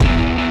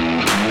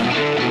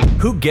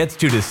Who Gets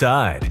to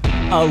Decide?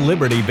 A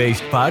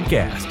liberty-based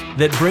podcast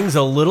that brings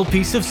a little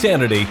piece of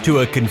sanity to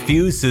a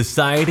confused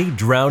society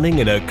drowning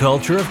in a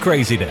culture of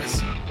craziness.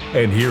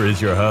 And here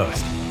is your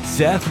host,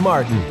 Seth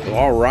Martin.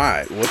 All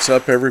right. What's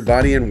up,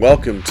 everybody, and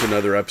welcome to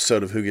another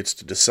episode of Who Gets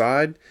to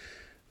Decide.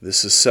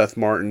 This is Seth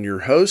Martin, your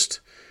host.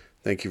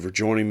 Thank you for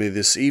joining me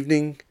this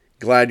evening.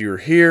 Glad you're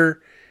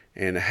here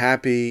and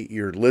happy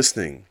you're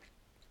listening.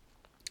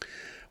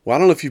 Well, I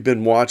don't know if you've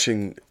been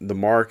watching the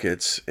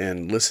markets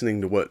and listening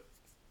to what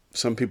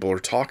some people are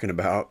talking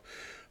about,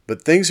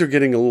 but things are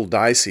getting a little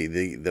dicey.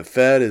 The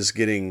Fed is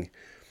getting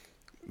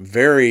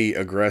very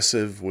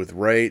aggressive with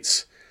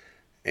rates,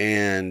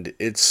 and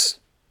it's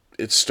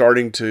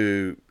starting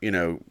to,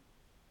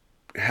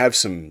 have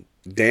some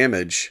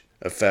damage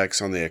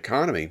effects on the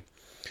economy.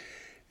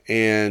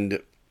 And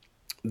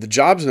the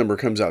jobs number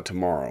comes out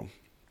tomorrow,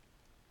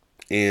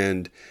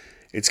 and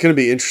it's going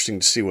to be interesting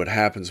to see what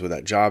happens with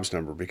that jobs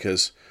number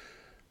because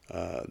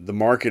the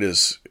market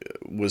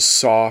was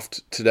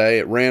soft today.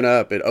 It ran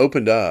up, it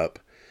opened up,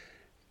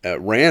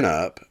 ran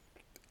up,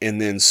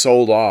 and then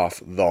sold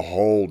off the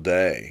whole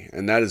day.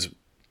 And that is,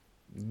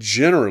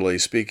 generally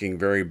speaking,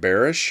 very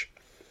bearish.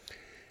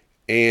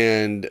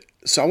 And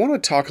so I want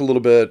to talk a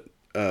little bit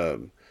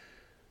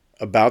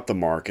about the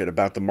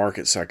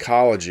market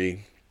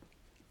psychology,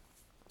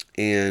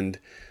 and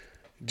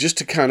just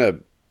to kind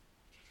of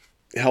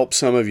help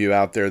some of you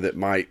out there that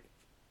might,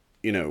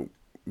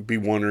 be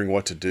wondering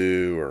what to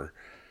do, or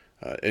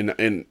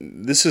and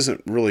this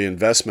isn't really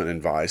investment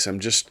advice. I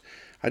just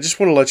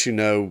want to let you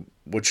know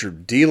what you're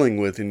dealing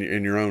with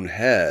in your own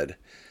head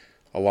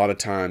a lot of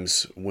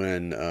times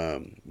when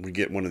we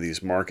get one of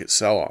these market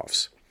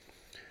sell-offs.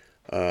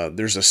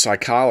 There's a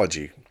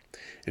psychology.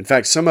 In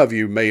fact, some of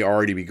you may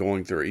already be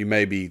going through it. You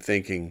may be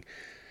thinking,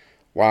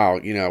 wow,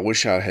 I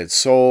wish I had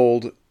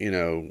sold,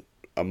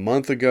 a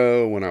month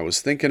ago when I was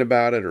thinking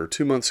about it, or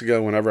 2 months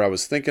ago whenever I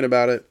was thinking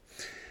about it.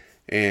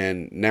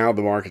 And now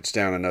the market's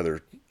down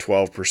another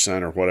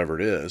 12% or whatever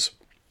it is.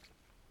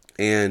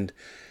 And,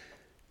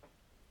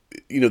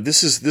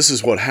 this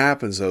is what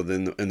happens though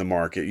in the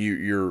market.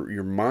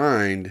 Your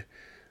mind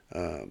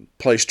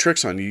plays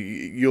tricks on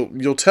you.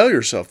 You'll tell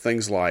yourself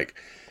things like,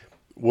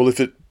 well, if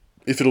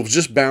it'll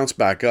just bounce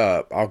back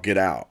up, I'll get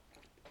out.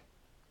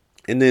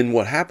 And then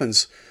what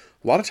happens,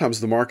 a lot of times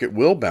the market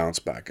will bounce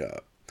back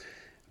up,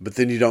 but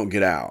then you don't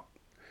get out.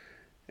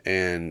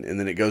 And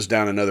then it goes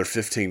down another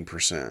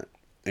 15%.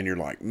 And you're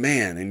like,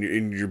 man,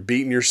 and you're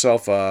beating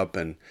yourself up.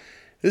 And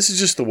this is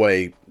just the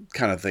way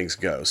kind of things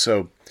go.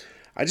 So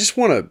I just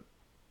want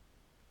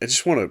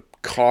to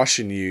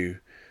caution you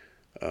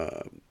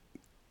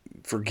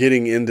for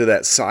getting into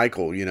that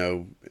cycle.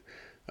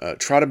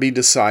 Try to be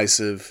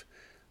decisive.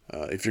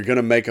 If you're going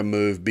to make a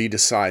move, be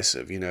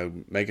decisive.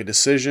 Make a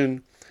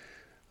decision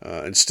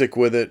and stick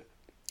with it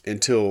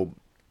until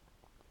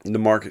the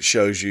market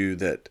shows you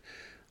that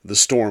the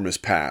storm is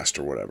past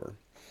or whatever.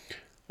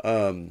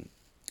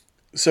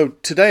 So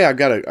today I've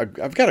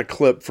got a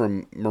clip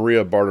from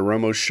Maria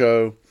Bartiromo's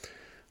show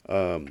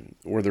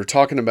where they're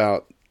talking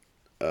about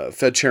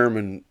Fed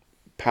Chairman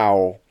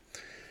Powell,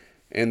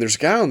 and there's a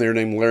guy on there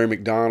named Larry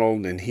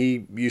McDonald, and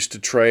he used to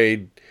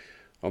trade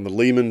on the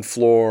Lehman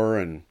floor,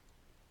 and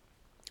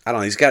I don't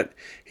know, he's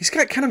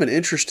got kind of an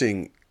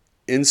interesting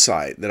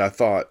insight that I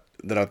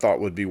thought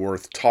would be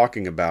worth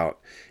talking about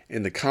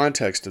in the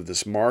context of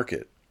this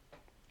market.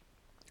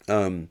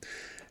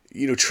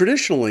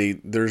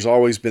 Traditionally, there's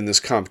always been this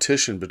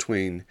competition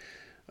between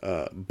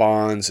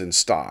bonds and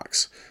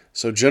stocks.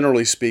 So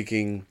generally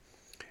speaking,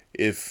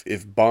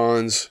 if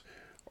bonds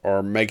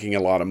are making a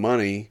lot of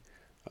money,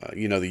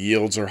 the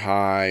yields are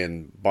high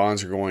and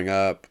bonds are going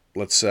up,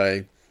 let's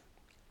say,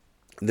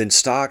 then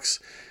stocks,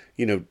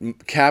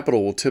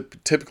 capital will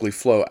typically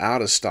flow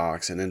out of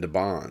stocks and into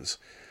bonds.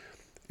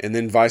 And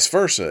then vice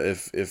versa,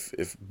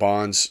 if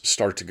bonds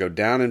start to go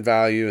down in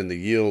value and the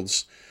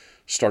yields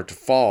start to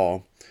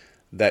fall,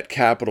 that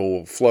capital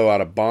will flow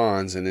out of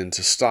bonds and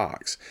into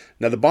stocks.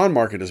 Now, the bond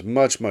market is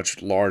much,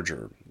 much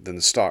larger than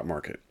the stock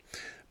market,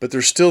 but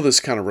there's still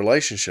this kind of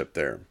relationship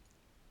there.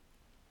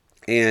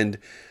 And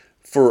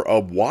for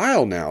a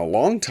while now, a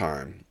long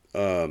time,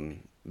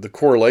 the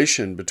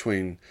correlation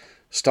between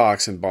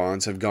stocks and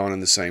bonds have gone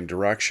in the same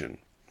direction.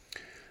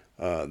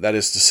 That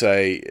is to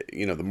say,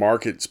 the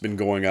market's been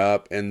going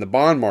up and the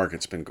bond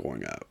market's been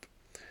going up.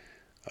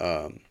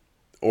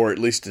 Or at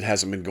least it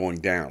hasn't been going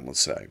down, let's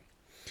say.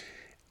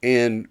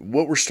 And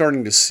what we're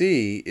starting to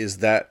see is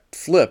that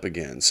flip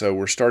again. So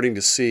we're starting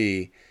to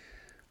see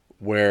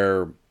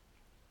where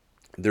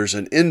there's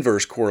an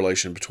inverse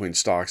correlation between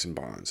stocks and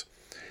bonds.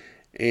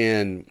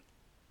 And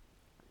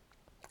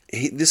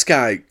this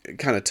guy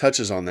kind of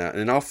touches on that,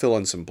 and I'll fill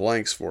in some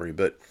blanks for you,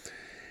 but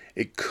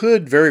it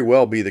could very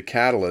well be the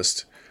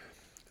catalyst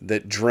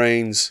that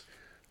drains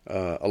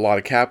a lot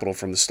of capital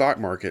from the stock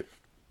market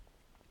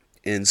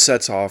and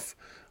sets off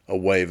a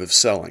wave of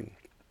selling.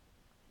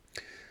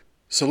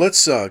 So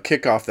let's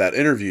kick off that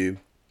interview,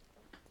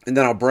 and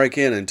then I'll break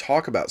in and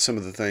talk about some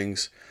of the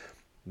things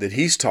that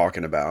he's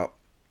talking about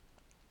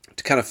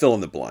to kind of fill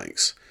in the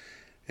blanks.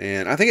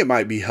 And I think it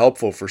might be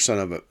helpful for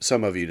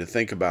some of you to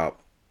think about,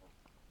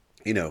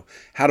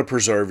 how to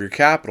preserve your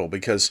capital,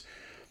 because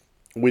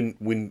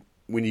when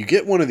you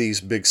get one of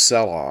these big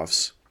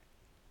sell-offs,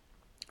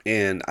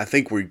 and I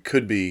think we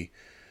could be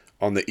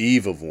on the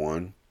eve of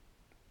one,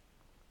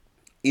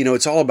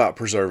 it's all about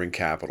preserving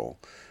capital.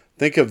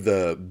 Think of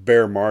the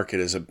bear market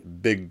as a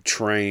big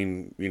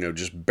train,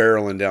 just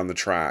barreling down the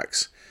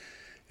tracks.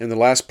 And the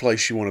last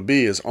place you want to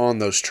be is on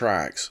those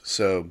tracks.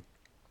 So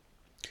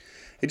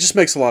it just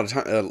makes a lot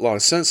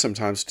of sense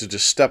sometimes to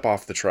just step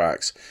off the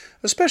tracks,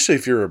 especially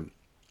if you're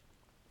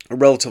a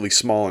relatively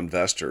small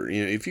investor.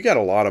 If you got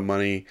a lot of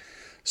money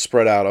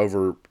spread out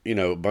over,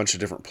 a bunch of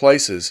different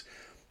places,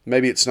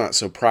 maybe it's not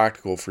so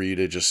practical for you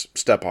to just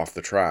step off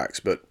the tracks.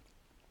 But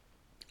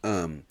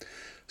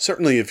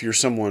certainly if you're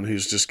someone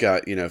who's just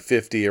got,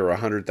 $50,000 or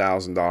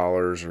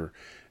 $100,000 or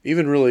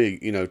even really,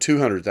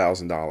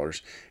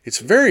 $200,000, it's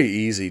very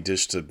easy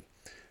just to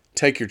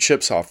take your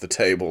chips off the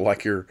table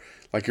like you're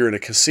in a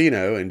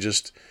casino and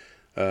just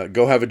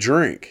go have a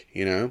drink,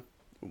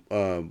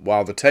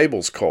 while the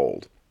table's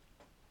cold.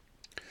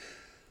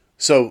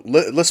 So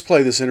let's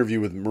play this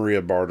interview with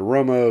Maria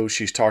Bartiromo.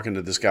 She's talking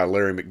to this guy,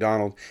 Larry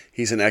McDonald.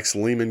 He's an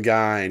ex-Lehman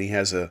guy, and he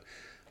has a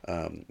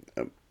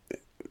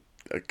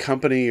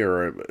company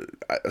or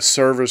a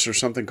service or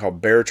something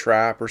called Bear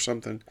Trap or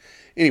something.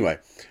 Anyway,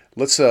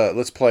 let's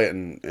play it,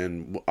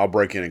 and I'll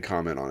break in and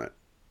comment on it.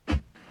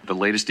 The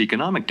latest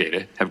economic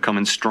data have come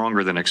in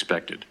stronger than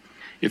expected.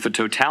 If the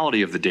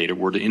totality of the data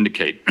were to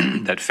indicate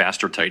that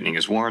faster tightening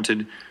is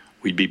warranted,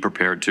 we'd be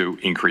prepared to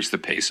increase the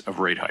pace of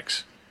rate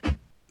hikes.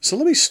 So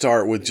let me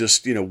start with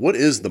just, what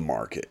is the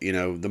market?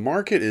 The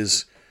market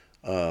is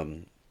a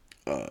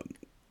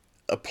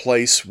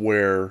place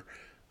where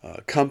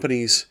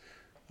companies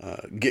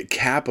get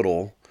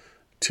capital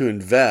to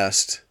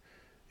invest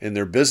in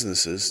their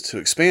businesses to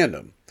expand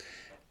them.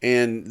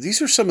 And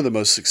these are some of the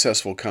most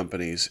successful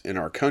companies in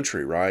our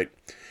country, right?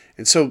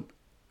 And so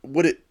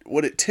what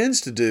it tends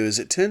to do is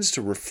it tends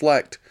to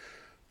reflect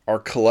our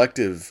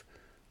collective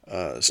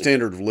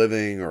standard of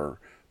living or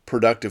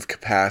productive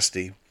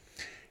capacity.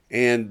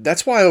 And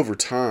that's why over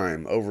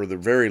time, over the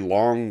very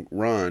long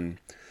run,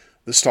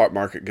 the stock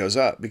market goes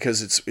up,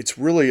 because it's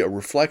really a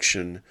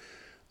reflection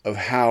of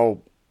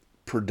how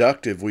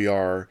productive we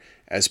are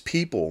as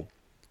people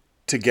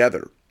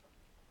together.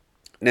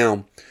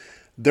 Now,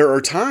 there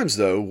are times,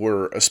 though,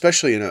 where,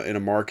 especially in a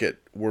market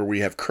where we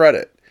have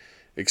credit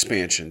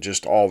expansion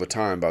just all the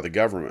time by the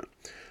government,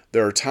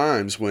 there are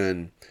times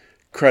when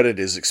credit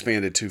is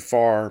expanded too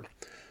far,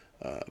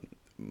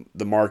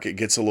 the market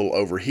gets a little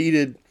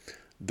overheated,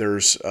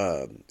 there's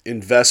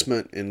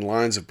investment in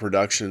lines of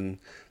production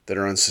that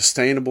are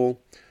unsustainable,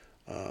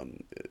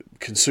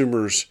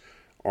 consumers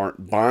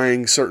aren't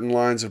buying certain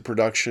lines of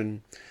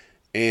production,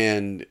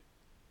 and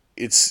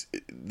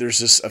there's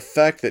this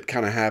effect that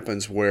kind of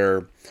happens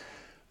where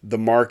the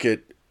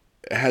market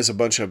has a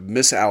bunch of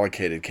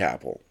misallocated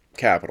capital,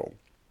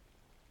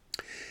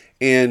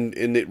 and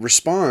it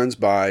responds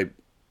by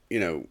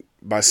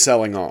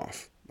selling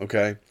off.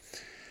 Okay,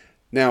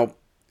 now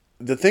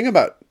the thing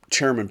about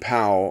Chairman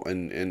Powell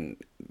and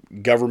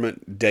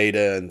government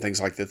data and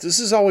things like that, this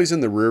is always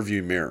in the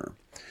rearview mirror.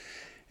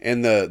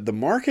 And the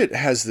market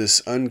has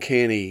this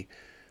uncanny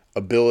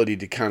ability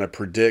to kind of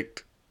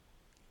predict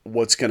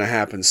what's going to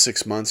happen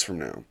 6 months from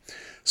now.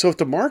 So if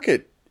the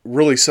market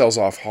really sells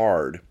off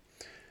hard,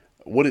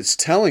 what it's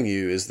telling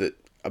you is that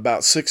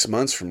about 6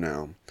 months from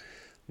now,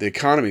 the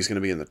economy is going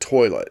to be in the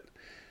toilet.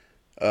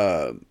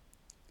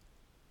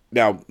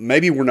 Now,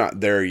 maybe we're not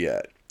there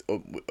yet.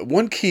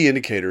 One key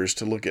indicator is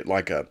to look at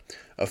like a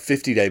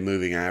 50-day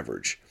moving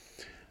average.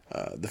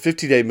 The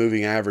 50-day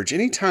moving average,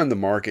 anytime the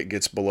market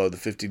gets below the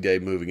 50-day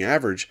moving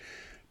average,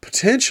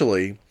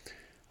 potentially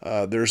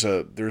there's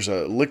a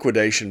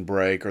liquidation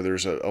break or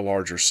there's a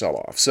larger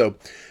sell-off. So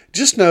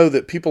just know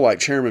that people like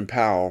Chairman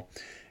Powell,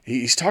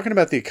 he's talking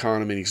about the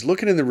economy and he's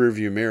looking in the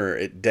rearview mirror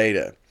at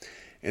data.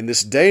 And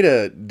this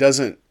data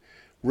doesn't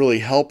really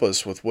help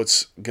us with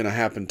what's going to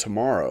happen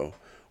tomorrow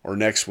or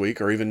next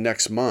week or even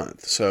next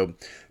month. So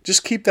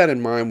just keep that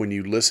in mind when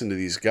you listen to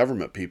these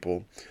government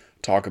people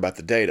talk about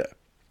the data.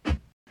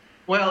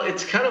 Well,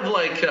 it's kind of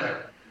like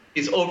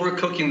he's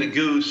overcooking the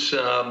goose.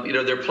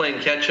 They're playing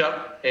catch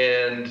up,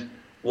 and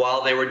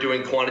while they were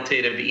doing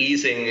quantitative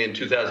easing in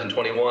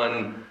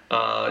 2021,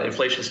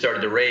 inflation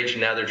started to rage,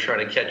 and now they're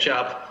trying to catch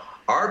up.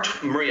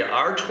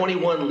 Our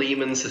 21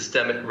 Lehman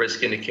systemic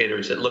risk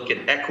indicators that look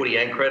at equity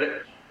and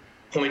credit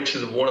point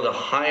to one of the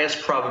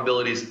highest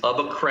probabilities of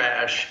a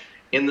crash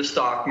in the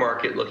stock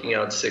market looking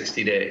out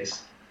 60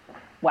 days.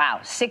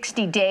 Wow,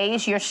 60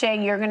 days? You're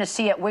saying you're going to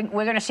see it? We're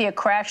going to see a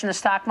crash in the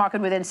stock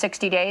market within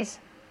 60 days?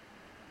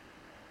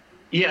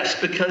 Yes,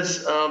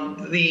 because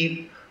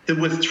the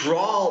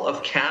withdrawal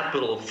of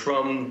capital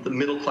from the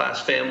middle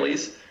class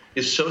families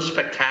is so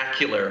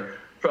spectacular.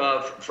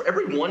 For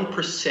every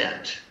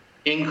 1%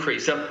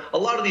 increase, now a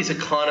lot of these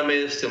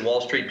economists and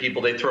Wall Street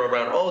people, they throw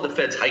around, the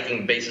Fed's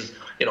hiking basis,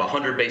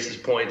 100 basis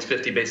points,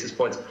 50 basis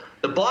points.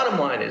 The bottom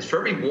line is for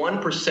every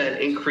 1%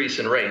 increase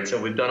in rates,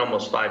 and we've done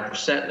almost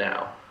 5%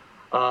 now,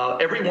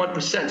 Every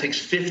 1% takes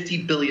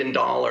 $50 billion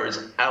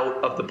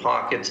out of the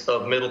pockets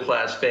of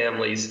middle-class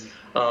families.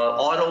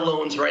 Auto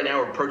loans right now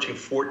are approaching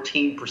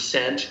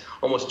 14%.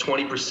 Almost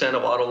 20%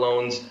 of auto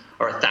loans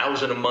are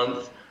 $1,000 a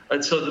month.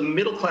 And so the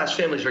middle-class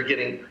families are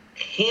getting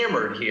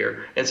hammered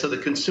here. And so the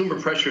consumer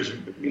pressure is,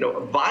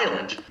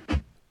 violent.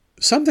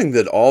 Something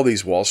that all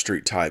these Wall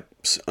Street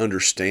types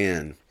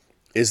understand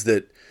is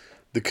that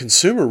the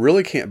consumer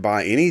really can't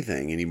buy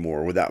anything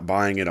anymore without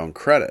buying it on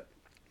credit.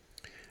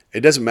 It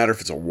doesn't matter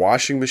if it's a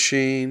washing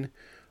machine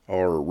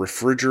or a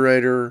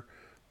refrigerator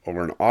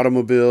or an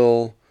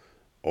automobile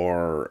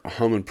or a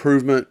home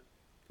improvement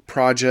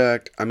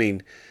project. I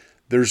mean,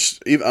 there's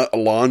even a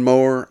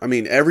lawnmower. I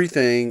mean,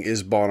 everything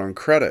is bought on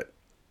credit.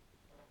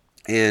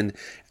 And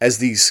as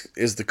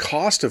the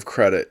cost of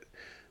credit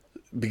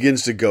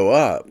begins to go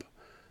up,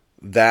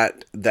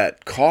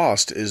 that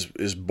cost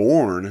is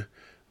borne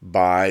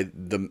by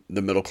the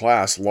middle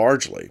class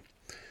largely.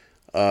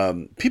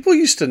 People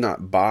used to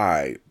not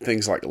buy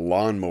things like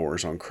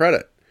lawnmowers on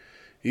credit.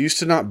 You used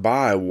to not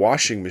buy a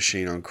washing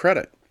machine on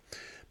credit.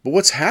 But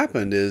what's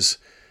happened is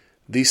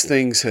these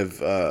things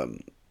have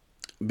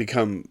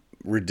become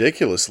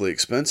ridiculously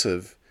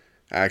expensive,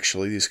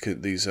 actually,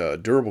 these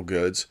durable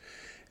goods,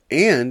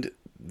 and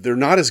they're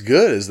not as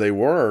good as they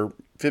were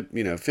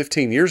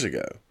 15 years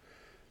ago,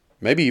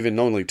 maybe even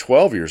only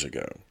 12 years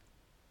ago.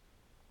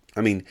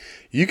 I mean,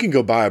 you can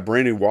go buy a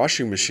brand new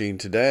washing machine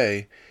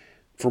today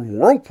from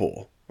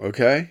Whirlpool,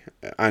 okay?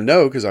 I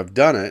know because I've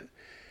done it,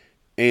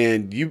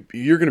 and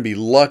you're going to be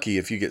lucky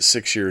if you get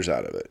 6 years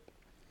out of it.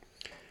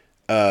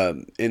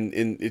 And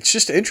it's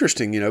just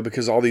interesting,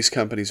 because all these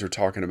companies are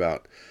talking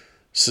about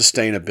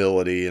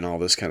sustainability and all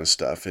this kind of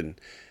stuff. And,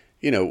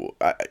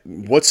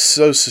 what's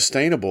so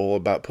sustainable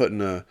about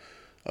putting a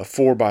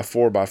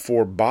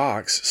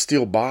 4x4x4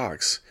 steel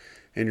box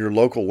in your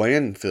local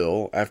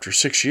landfill after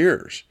 6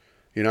 years?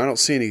 I don't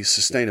see any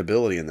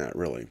sustainability in that,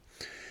 really.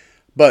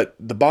 But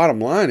the bottom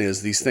line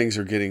is these things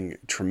are getting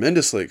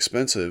tremendously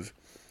expensive,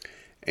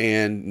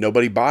 and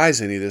nobody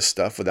buys any of this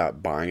stuff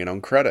without buying it on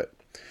credit.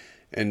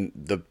 And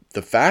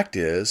the fact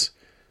is,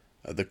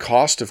 the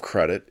cost of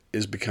credit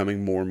is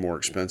becoming more and more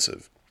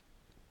expensive.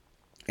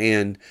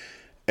 And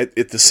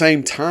at the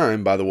same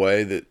time, by the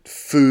way, that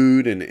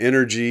food and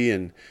energy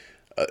and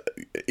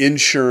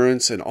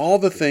insurance and all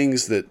the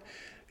things that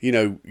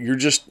you're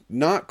just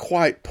not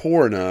quite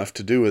poor enough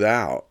to do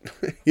without.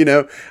 I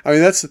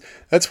mean,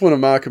 that's one of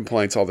my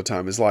complaints all the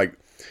time is like,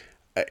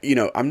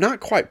 I'm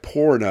not quite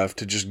poor enough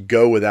to just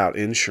go without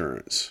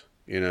insurance,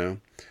 and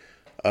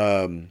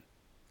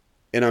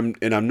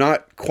I'm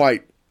not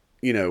quite,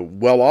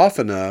 well off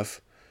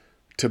enough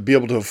to be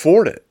able to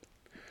afford it.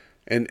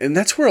 And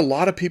that's where a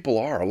lot of people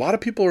are. A lot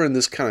of people are in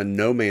this kind of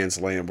no man's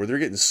land where they're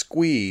getting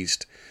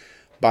squeezed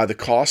by the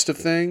cost of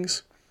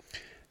things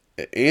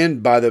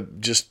and by the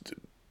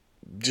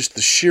just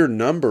the sheer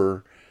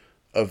number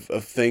of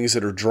things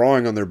that are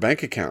drawing on their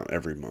bank account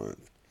every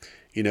month.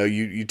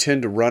 You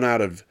tend to run out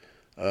of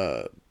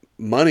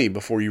money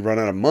before you run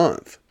out of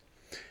month.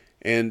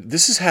 And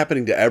this is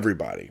happening to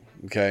everybody,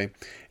 okay?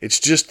 It's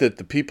just that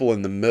the people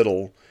in the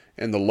middle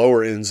and the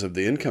lower ends of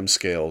the income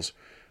scales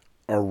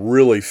are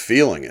really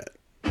feeling it.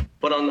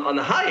 But on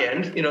the high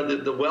end,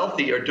 the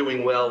wealthy are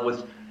doing well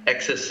with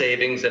excess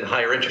savings and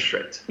higher interest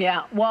rates.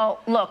 Yeah,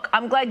 well, look,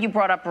 I'm glad you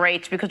brought up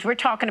rates because we're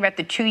talking about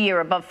the 2-year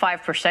above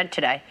 5%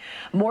 today.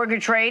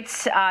 Mortgage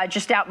rates,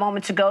 just out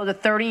moments ago, the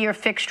 30-year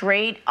fixed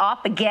rate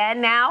up again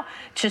now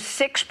to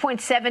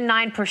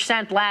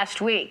 6.79%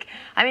 last week.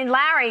 I mean,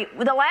 Larry,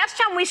 the last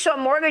time we saw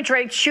mortgage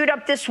rates shoot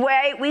up this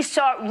way, we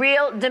saw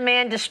real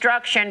demand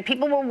destruction.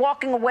 People were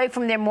walking away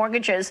from their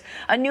mortgages.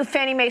 A new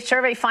Fannie Mae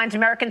survey finds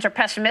Americans are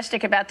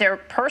pessimistic about their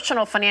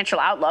personal financial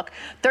outlook.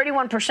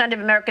 31%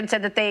 of Americans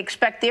said that they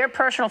expect their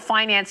personal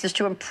finances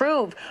to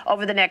improve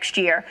over the next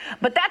year.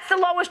 But that's the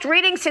lowest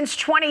reading since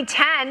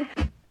 2010.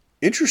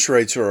 Interest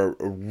rates are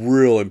a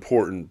real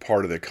important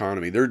part of the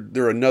economy.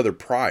 They're another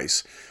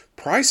price.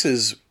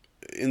 Prices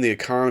in the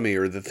economy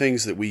are the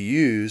things that we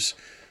use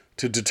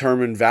to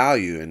determine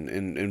value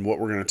and what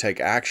we're going to take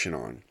action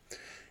on.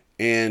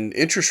 And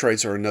interest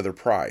rates are another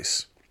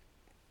price.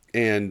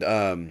 And,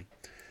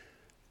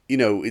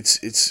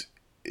 it's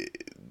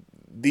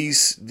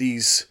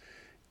these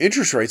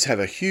interest rates have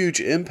a huge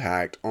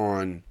impact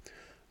on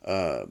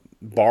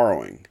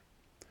borrowing.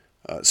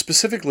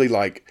 Specifically,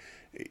 like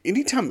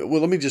anytime, well,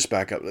 let me just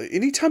back up.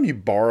 Anytime you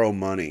borrow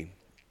money,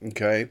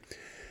 okay,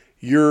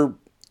 you're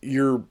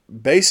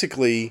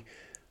basically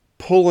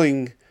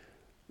pulling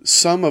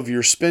some of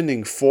your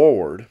spending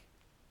forward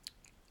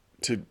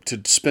to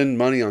spend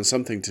money on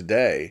something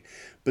today,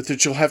 but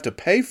that you'll have to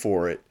pay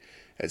for it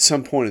at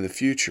some point in the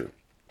future.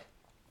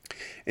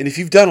 And if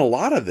you've done a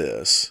lot of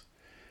this,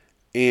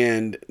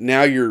 and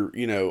now you're,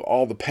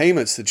 all the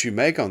payments that you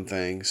make on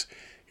things,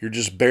 you're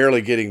just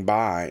barely getting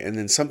by. And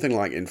then something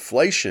like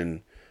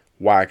inflation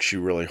whacks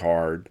you really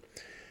hard.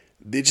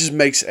 It just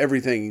makes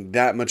everything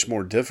that much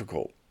more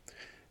difficult.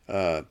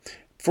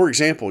 For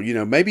example,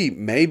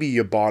 maybe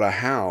you bought a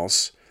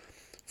house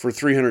for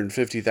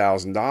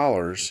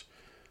 $350,000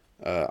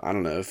 I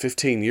don't know,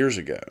 15 years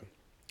ago.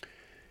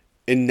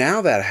 And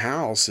now that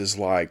house is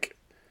like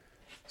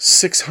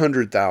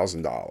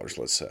 $600,000,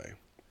 let's say.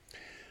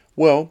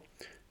 Well,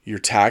 your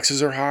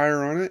taxes are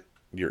higher on it.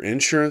 Your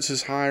insurance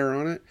is higher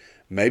on it.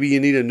 Maybe you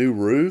need a new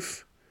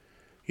roof.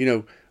 You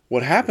know,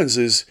 what happens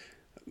is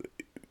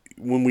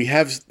when we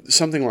have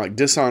something like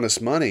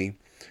dishonest money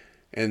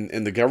and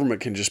the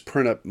government can just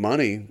print up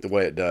money the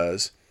way it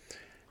does,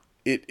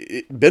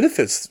 it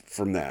benefits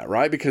from that,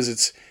 right?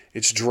 Because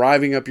it's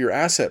driving up your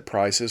asset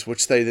prices,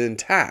 which they then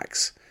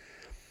tax.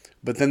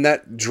 But then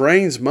that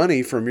drains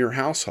money from your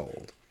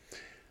household.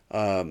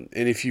 And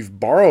if you've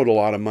borrowed a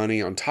lot of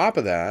money on top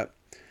of that,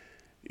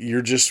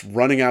 you're just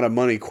running out of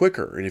money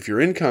quicker. And if your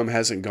income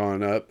hasn't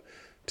gone up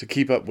to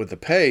keep up with the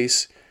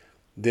pace,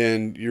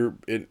 then you're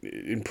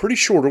in pretty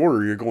short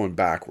order, you're going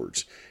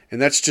backwards.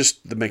 And that's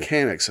just the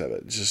mechanics of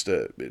it. It's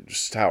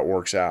just how it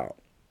works out.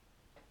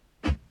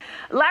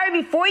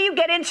 Larry, before you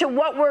get into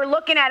what we're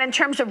looking at in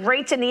terms of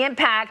rates and the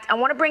impact, I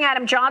want to bring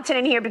Adam Johnson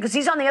in here because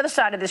he's on the other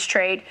side of this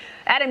trade.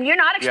 Adam, you're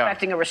not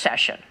expecting a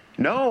recession.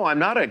 No, I'm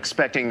not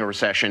expecting a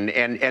recession.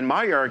 And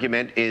my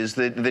argument is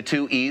the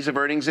two E's of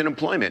earnings and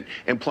employment.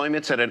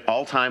 Employment's at an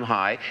all-time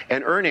high,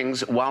 and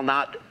earnings, while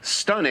not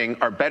stunning,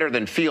 are better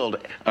than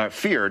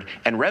feared,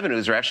 and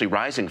revenues are actually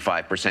rising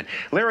 5%.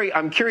 Larry,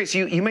 I'm curious,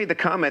 you made the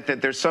comment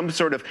that there's some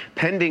sort of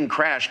pending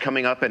crash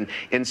coming up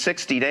in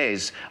 60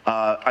 days.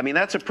 I mean,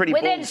 that's a pretty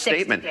bold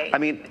statement. Days. I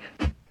mean,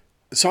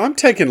 so I'm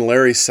taking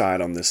Larry's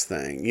side on this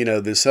thing. You know,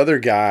 this other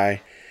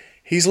guy,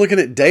 he's looking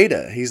at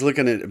data. He's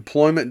looking at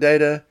employment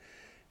data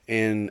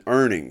and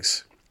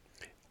earnings.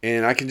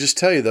 And I can just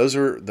tell you, those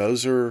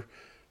are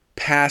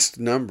past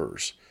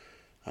numbers.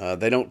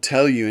 They don't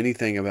tell you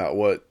anything about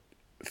what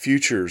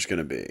future is going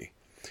to be.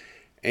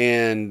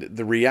 And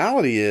the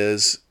reality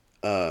is,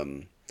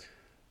 the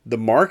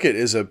market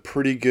is a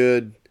pretty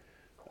good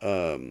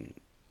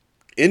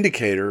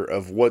indicator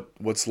of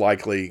what's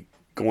likely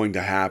going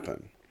to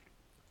happen.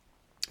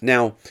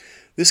 Now,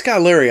 this guy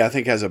Larry, I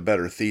think, has a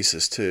better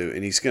thesis too,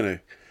 and he's going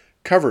to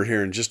cover it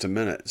here in just a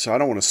minute, so I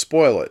don't want to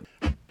spoil it.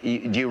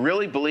 Do you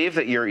really believe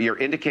that your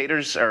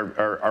indicators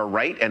are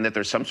right and that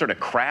there's some sort of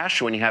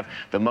crash when you have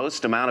the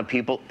most amount of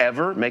people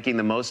ever making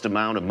the most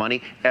amount of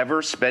money,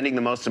 ever spending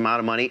the most amount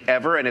of money,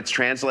 ever, and it's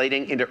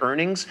translating into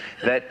earnings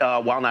that,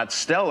 while not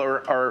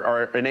stellar,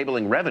 are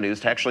enabling revenues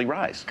to actually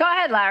rise? Go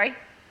ahead, Larry.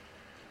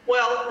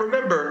 Well,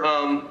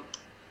 remember,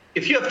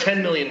 if you have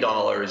 $10 million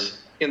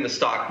in the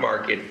stock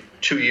market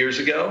 2 years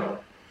ago,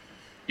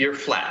 you're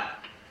flat.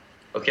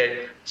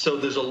 Okay, so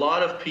there's a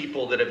lot of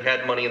people that have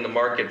had money in the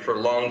market for a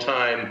long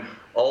time,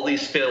 all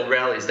these failed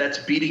rallies. That's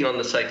beating on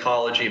the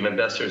psychology of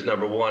investors,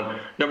 number one.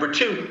 Number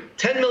two,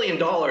 $10 million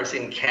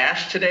in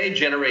cash today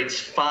generates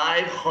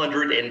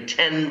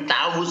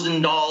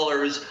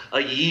 $510,000 a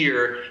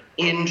year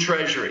in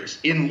treasuries,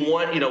 in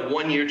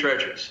 1 year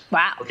treasuries.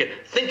 Wow. Okay,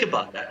 think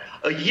about that.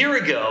 A year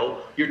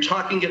ago, you're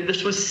talking,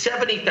 this was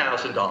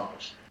 $70,000.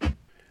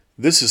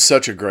 This is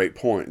such a great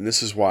point, and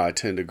this is why I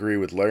tend to agree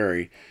with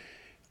Larry.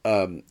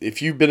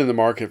 If you've been in the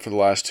market for the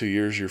last 2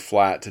 years, you're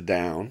flat to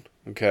down,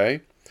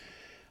 okay?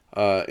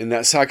 And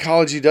that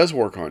psychology does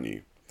work on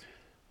you.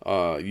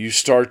 You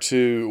start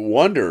to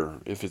wonder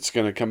if it's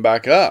going to come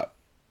back up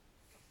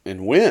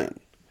and when.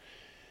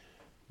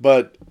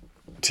 But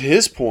to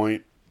his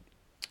point,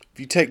 if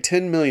you take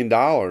 $10 million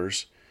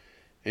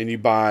and you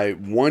buy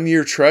 1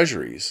 year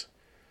treasuries,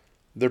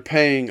 they're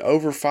paying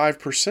over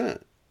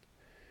 5%.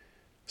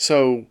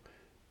 So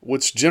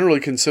what's generally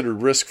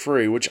considered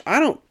risk-free, which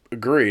I don't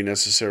agree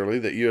necessarily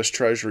that U.S.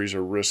 Treasuries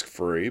are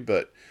risk-free,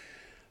 but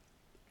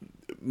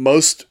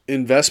most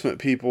investment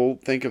people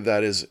think of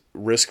that as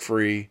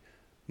risk-free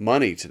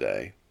money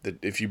today.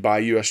 That if you buy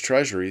U.S.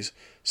 Treasuries,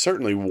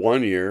 certainly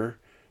 1 year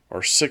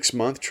or 6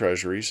 month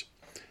Treasuries,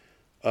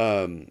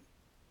 those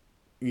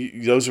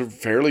are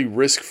fairly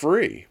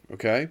risk-free,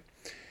 okay?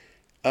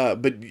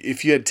 But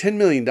if you had $10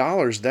 million,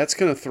 that's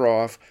going to throw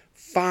off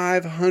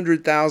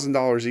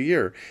 $500,000 a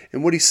year.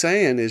 And what he's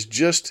saying is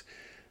just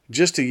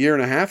a year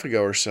and a half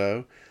ago or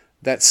so,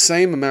 that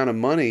same amount of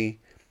money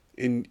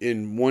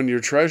in 1 year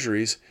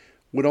treasuries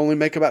would only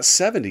make about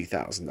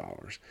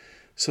 $70,000.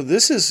 So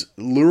this is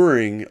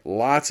luring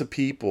lots of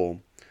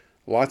people,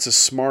 lots of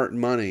smart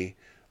money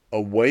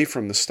away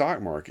from the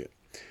stock market.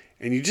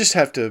 And you just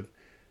have to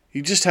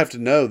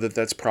know that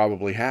that's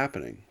probably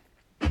happening.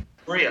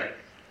 Maria,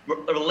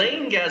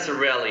 Elaine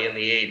Gazzarelli in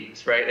the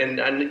 80s, right?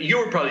 And you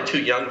were probably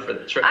too young for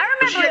this, right? I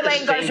remember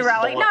Elaine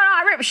Gazzarelli. No,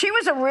 I remember. She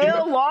was a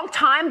real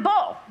long-time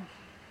bull.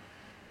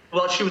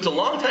 Well, she was a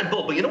long-time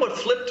bull, but you know what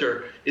flipped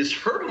her is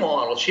her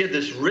model. She had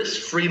this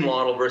risk-free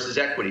model versus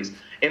equities,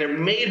 and it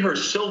made her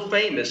so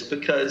famous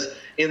because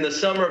in the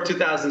summer of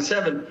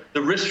 2007,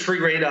 the risk-free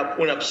rate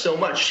went up so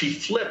much, she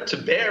flipped to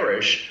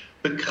bearish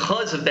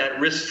because of that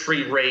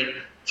risk-free rate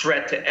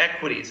threat to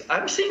equities.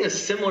 I'm seeing a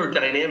similar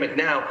dynamic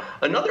now.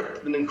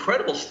 An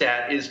incredible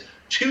stat is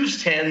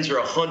 2s, 10s are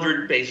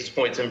 100 basis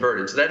points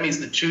inverted. So that means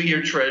the 2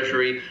 year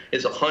treasury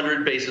is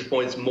 100 basis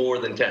points more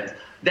than 10s.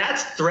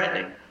 That's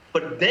threatening.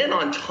 But then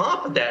on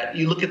top of that,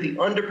 you look at the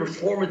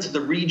underperformance of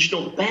the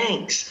regional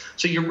banks.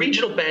 So your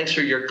regional banks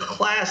are your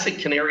classic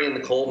canary in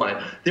the coal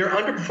mine. They're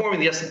underperforming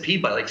the S&P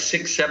by like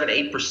 6, 7,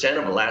 8%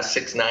 over the last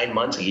 6, 9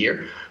 months, a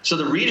year. So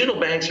the regional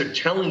banks are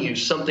telling you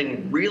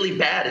something really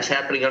bad is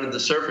happening under the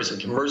surface in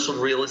commercial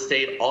real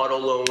estate, auto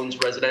loans,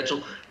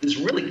 residential. There's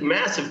really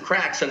massive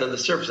cracks under the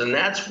surface. And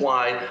that's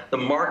why the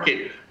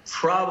market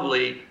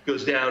probably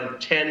goes down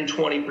 10,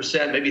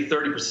 20%, maybe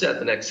 30%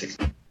 the next 6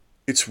 months.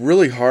 It's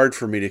really hard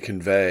for me to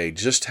convey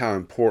just how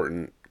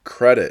important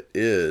credit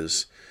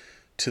is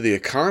to the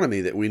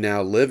economy that we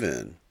now live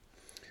in.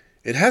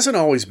 It hasn't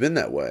always been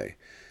that way,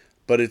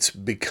 but it's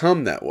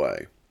become that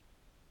way.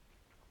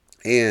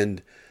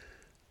 And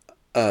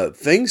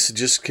things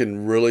just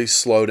can really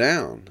slow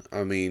down.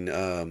 I mean,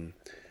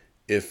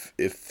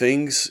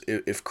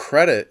 if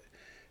credit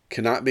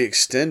cannot be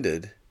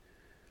extended,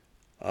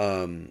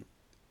 the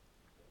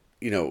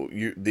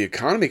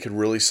economy could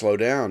really slow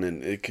down,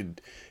 and it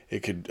could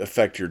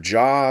affect your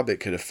job. It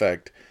could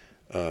affect,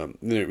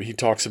 he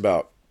talks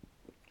about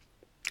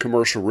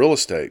commercial real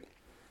estate.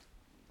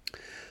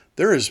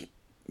 There is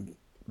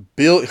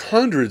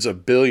hundreds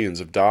of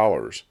billions of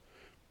dollars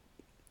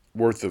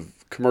worth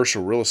of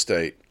commercial real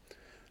estate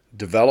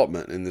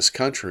development in this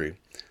country.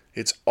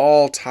 It's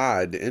all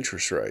tied to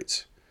interest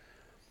rates.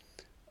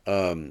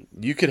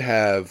 You could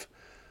have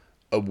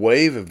a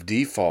wave of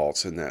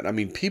defaults in that. I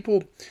mean,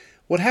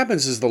 what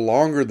happens is the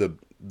longer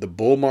the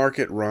bull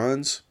market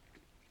runs,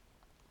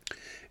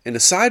 and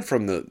aside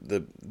from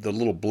the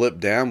little blip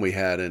down we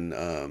had in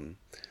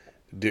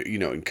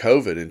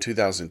COVID in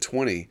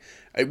 2020,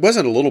 it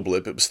wasn't a little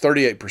blip. It was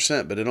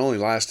 38%, but it only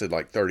lasted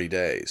like 30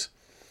 days.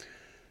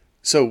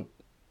 So,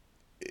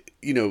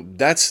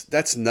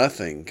 that's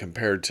nothing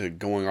compared to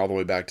going all the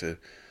way back to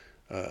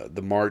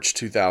the March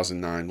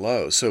 2009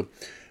 low. So,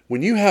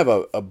 when you have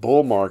a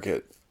bull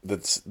market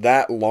that's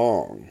that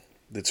long,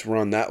 that's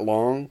run that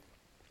long,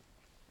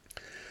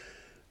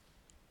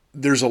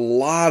 there's a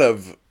lot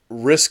of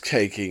risk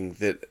taking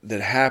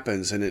that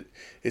happens, and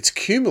it's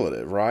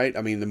cumulative, right?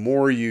 I mean, the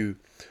more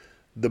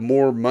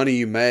money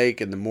you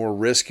make and the more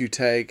risk you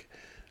take,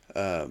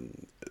 that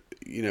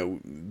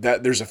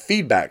there's a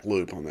feedback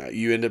loop on that.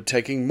 You end up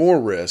taking more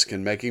risk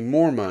and making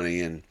more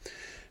money, and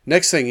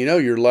next thing you know,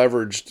 you're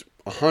leveraged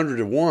 100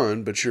 to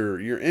 1, but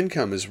your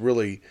income is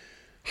really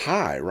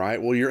high,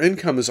 right? Well, your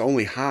income is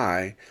only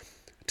high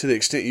to the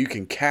extent you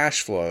can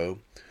cash flow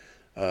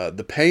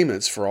the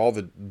payments for all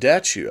the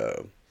debts you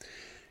owe.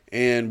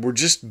 And we're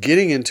just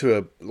getting into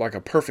a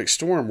perfect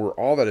storm where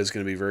all that is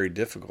going to be very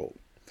difficult.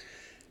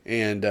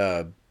 And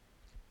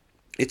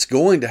it's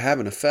going to have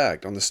an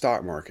effect on the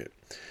stock market.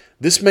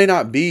 This may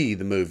not be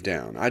the move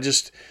down.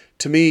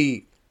 To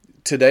me,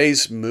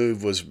 today's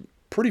move was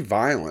pretty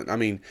violent. I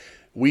mean,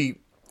 we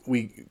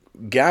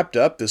gapped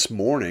up this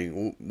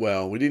morning.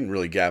 Well, we didn't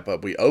really gap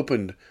up. We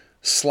opened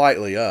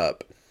slightly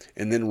up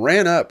and then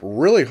ran up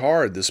really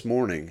hard this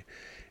morning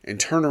and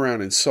turned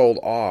around and sold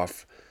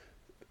off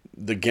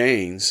the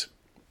gains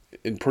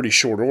in pretty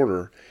short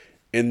order.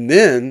 And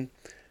then,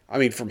 I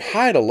mean, from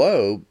high to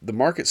low, the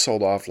market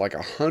sold off like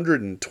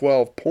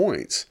 112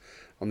 points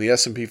on the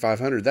S&P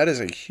 500. That is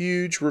a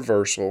huge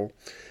reversal.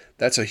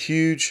 That's a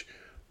huge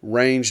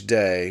range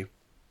day.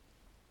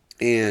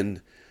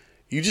 And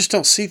you just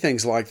don't see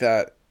things like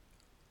that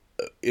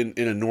in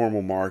a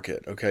normal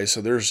market. Okay, so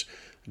there's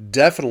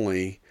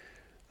definitely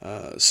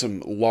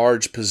some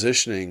large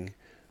positioning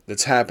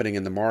that's happening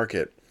in the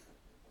market.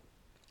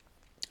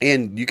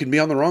 And you can be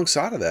on the wrong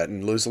side of that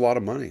and lose a lot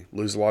of money,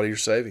 lose a lot of your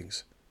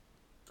savings.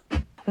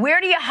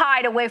 Where do you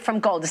hide away from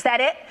gold? Is that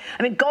it?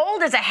 I mean,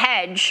 gold is a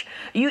hedge.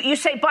 You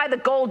say buy the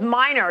gold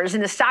miners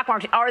in the stock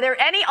market. Are there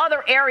any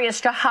other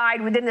areas to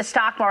hide within the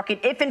stock market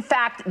if, in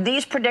fact,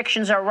 these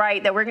predictions are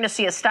right, that we're going to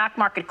see a stock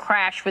market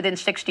crash within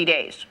 60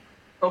 days?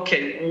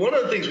 Okay, one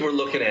of the things we're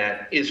looking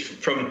at is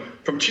from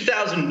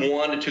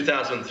 2001 to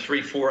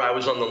 2003, 4, I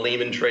was on the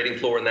Lehman trading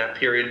floor in that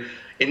period.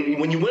 And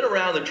when you went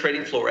around the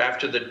trading floor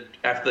after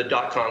the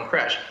dot-com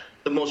crash,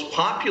 the most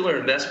popular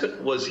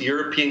investment was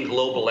European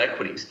global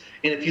equities.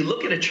 And if you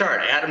look at a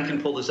chart, Adam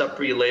can pull this up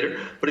for you later,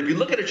 but if you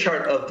look at a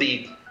chart of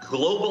the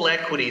global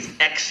equities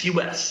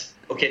ex-US,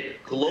 okay,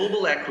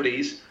 global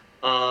equities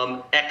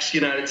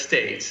ex-United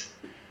States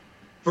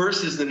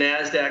versus the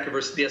NASDAQ or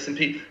versus the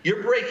S&P,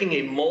 you're breaking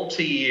a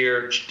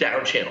multi-year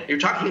down channel. You're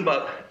talking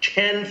about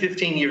 10,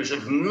 15 years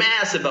of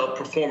massive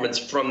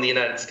outperformance from the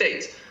United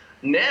States.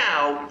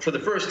 Now, for the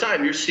first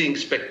time, you're seeing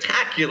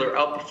spectacular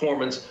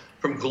outperformance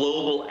from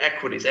global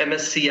equities,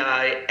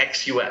 MSCI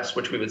ex-US,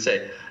 which we would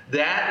say.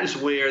 That is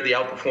where the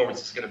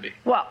outperformance is going to be.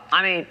 Well,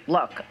 I mean,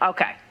 look,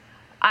 okay.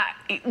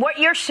 What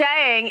you're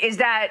saying is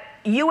that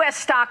U.S.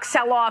 stocks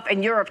sell off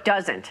and Europe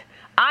doesn't.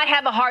 I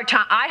have a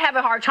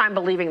hard time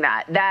believing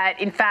that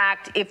in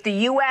fact, if the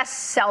U.S.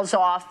 sells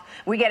off,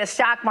 we get a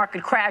stock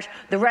market crash,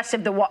 the rest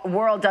of the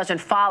world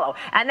doesn't follow.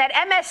 And that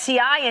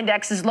MSCI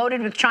index is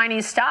loaded with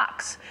Chinese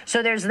stocks.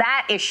 So there's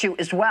that issue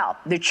as well,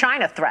 the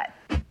China threat.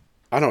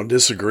 I don't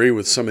disagree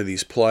with some of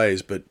these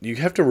plays, but you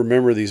have to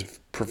remember these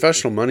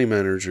professional money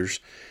managers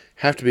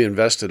have to be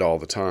invested all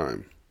the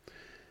time.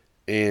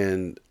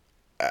 And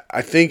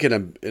I think in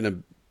a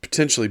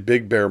potentially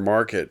big bear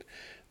market,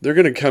 they're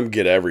going to come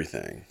get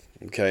everything.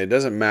 Okay, it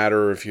doesn't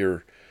matter if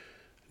you're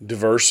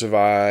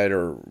diversified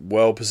or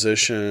well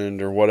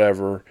positioned or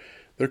whatever.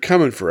 They're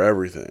coming for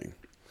everything.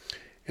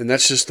 And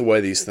that's just the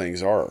way these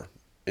things are.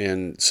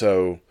 And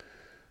so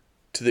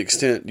to the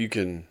extent you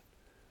can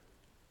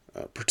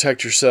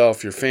protect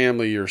yourself, your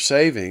family, your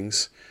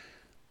savings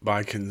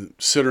by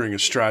considering a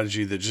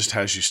strategy that just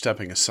has you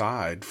stepping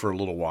aside for a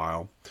little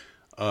while,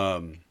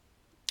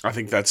 I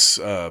think that's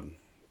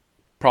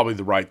probably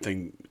the right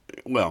thing.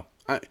 Well,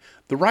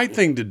 the right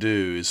thing to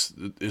do is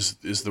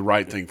the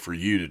right thing for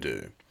you to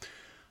do.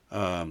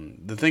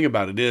 The thing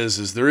about it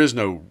is there is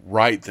no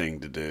right thing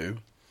to do.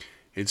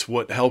 It's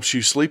what helps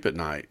you sleep at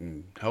night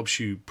and helps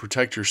you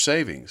protect your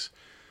savings.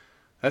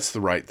 That's the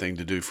right thing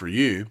to do for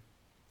you.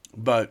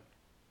 But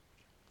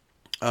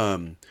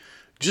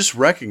just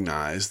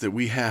recognize that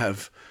we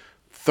have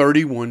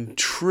 $31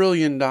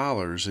 trillion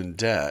in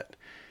debt,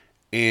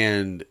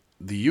 and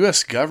the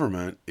U.S.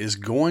 government is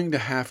going to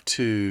have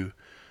to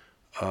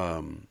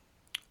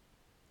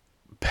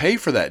pay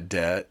for that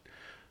debt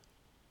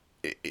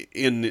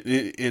in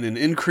an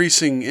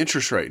increasing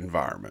interest rate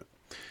environment.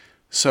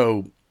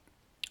 So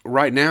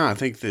right now, I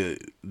think the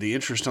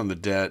interest on the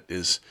debt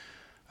is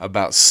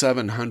about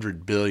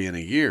 $700 billion a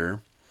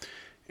year,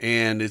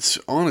 and it's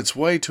on its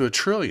way to $1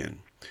 trillion.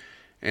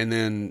 And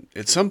then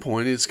at some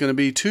point, it's going to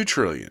be $2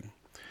 trillion.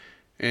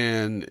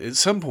 And at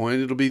some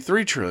point, it'll be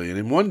 $3 trillion.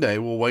 And one day,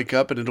 we'll wake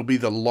up and it'll be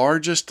the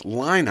largest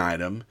line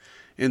item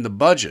in the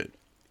budget,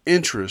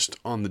 interest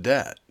on the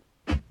debt.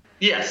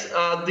 Yes,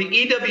 the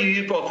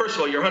EWU, well, first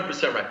of all, you're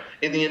 100% right.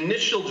 In the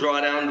initial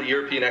drawdown, the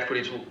European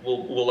equities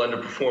will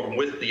underperform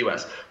with the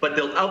U.S., but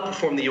they'll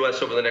outperform the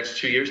U.S. over the next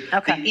 2 years.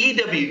 Okay.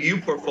 The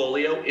EWU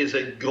portfolio is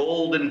a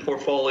golden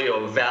portfolio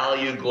of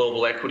value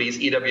global equities.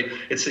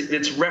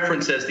 It's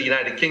referenced as the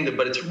United Kingdom,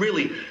 but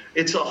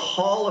it's a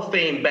Hall of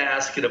Fame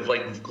basket of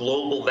like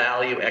global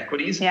value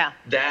equities. Yeah.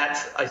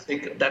 That's, I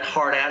think, that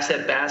hard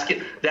asset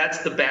basket,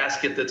 that's the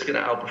basket that's going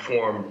to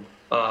outperform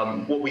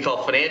what we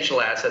call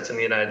financial assets in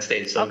the United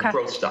States, so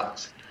growth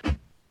stocks.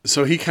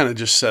 So he kind of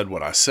just said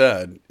what I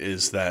said,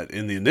 is that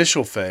in the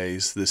initial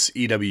phase, this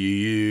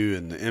EWU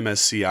and the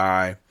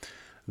MSCI,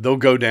 they'll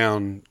go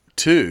down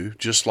too,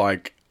 just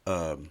like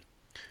the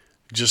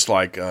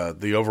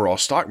overall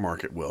stock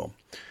market will.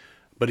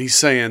 But he's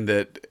saying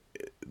that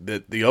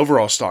the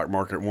overall stock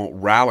market won't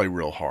rally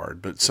real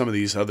hard, but some of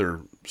these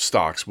other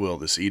stocks will,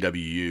 this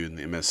EWU and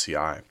the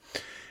MSCI.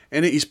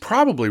 And he's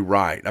probably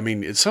right. I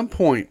mean, at some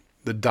point,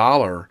 the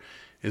dollar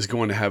is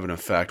going to have an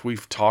effect.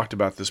 We've talked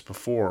about this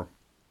before.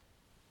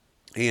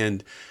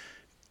 And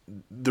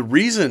the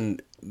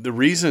reason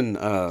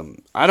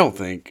I don't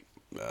think,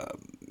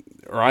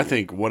 or I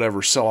think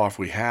whatever sell-off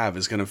we have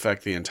is going to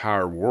affect the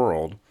entire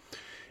world,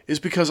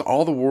 is because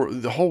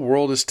the whole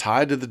world is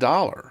tied to the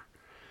dollar.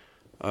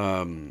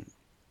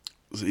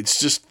 It's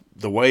just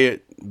the way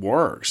it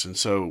works. And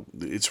so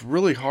it's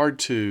really hard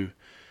to,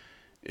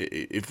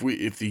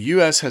 if the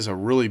U.S. has a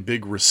really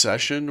big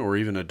recession or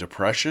even a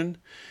depression,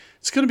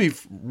 it's going to be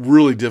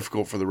really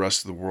difficult for the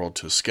rest of the world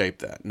to escape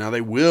that. Now,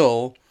 they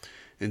will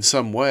in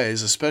some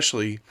ways,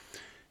 especially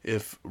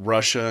if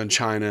Russia and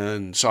China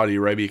and Saudi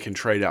Arabia can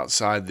trade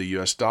outside the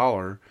U.S.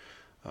 dollar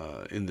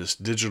in this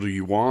digital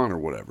yuan or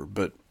whatever.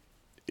 But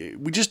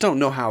we just don't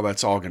know how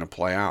that's all going to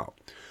play out.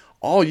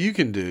 All you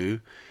can do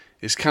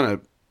is kind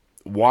of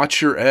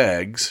watch your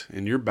eggs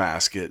in your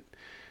basket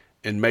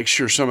and make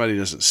sure somebody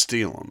doesn't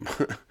steal them.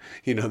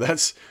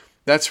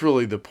 That's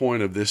really the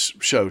point of this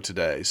show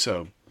today.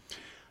 So,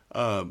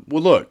 well,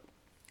 look,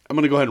 I'm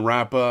going to go ahead and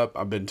wrap up.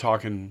 I've been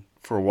talking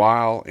for a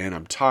while, and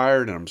I'm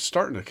tired, and I'm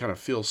starting to kind of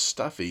feel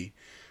stuffy.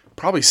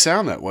 Probably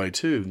sound that way,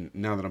 too,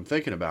 now that I'm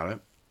thinking about it.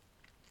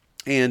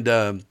 And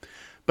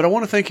but I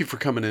want to thank you for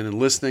coming in and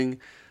listening.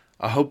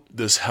 I hope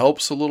this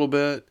helps a little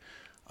bit.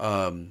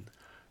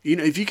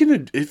 If you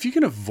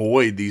can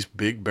avoid these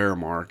big bear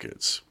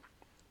markets,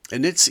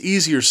 and it's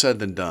easier said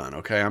than done,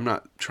 okay? I'm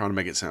not trying to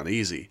make it sound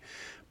easy.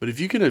 But if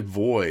you can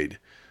avoid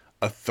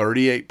a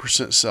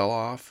 38%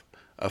 sell-off,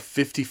 a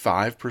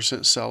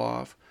 55%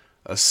 sell-off,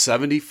 a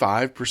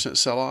 75%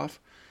 sell-off,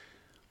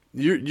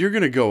 you're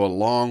going to go a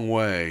long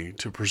way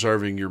to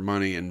preserving your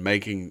money and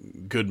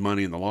making good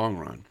money in the long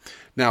run.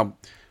 Now,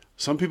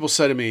 some people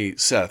say to me,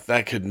 Seth,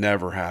 that could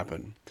never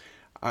happen.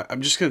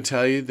 I'm just going to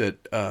tell you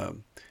that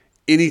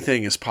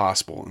anything is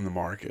possible in the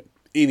market.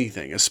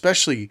 Anything,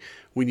 especially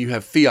when you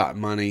have fiat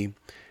money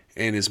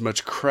and as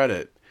much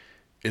credit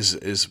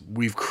as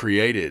we've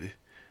created,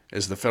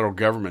 as the federal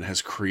government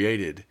has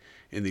created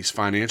in these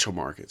financial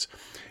markets.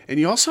 And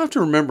you also have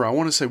to remember, I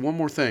want to say one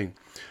more thing.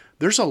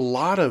 There's a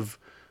lot of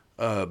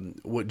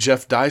what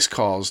Jeff Dice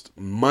calls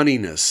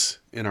moneyness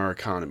in our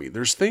economy.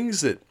 There's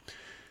things that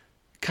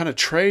kind of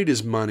trade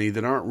as money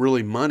that aren't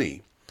really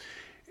money.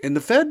 And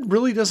the Fed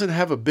really doesn't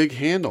have a big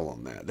handle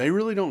on that. They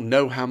really don't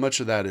know how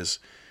much of that is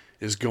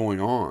going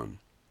on.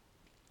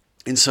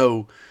 And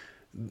so,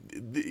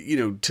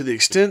 to the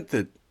extent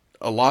that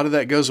a lot of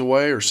that goes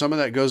away or some of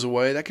that goes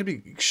away, that could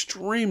be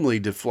extremely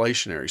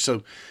deflationary.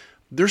 So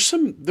there's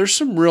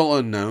some real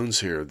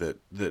unknowns here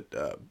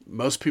that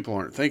most people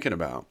aren't thinking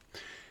about.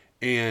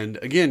 And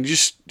again, you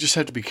just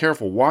have to be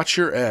careful. Watch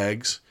your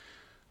eggs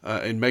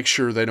and make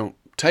sure they don't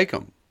take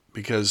them,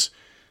 because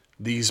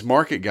these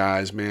market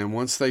guys, man,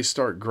 once they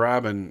start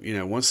grabbing,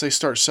 once they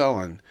start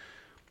selling,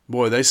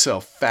 boy, they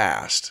sell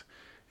fast.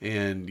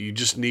 And you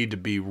just need to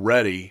be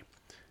ready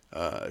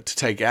to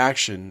take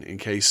action in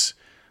case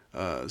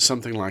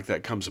something like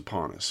that comes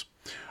upon us.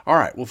 All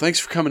right. Well, thanks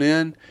for coming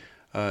in.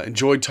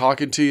 Enjoyed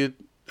talking to you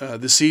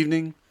this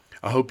evening.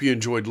 I hope you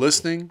enjoyed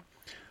listening.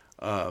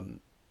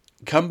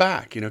 Come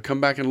back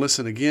and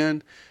listen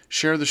again.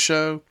 Share the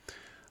show.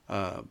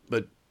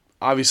 But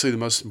obviously the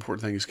most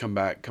important thing is come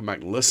back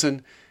and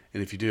listen.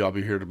 And if you do, I'll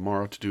be here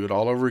tomorrow to do it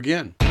all over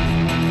again.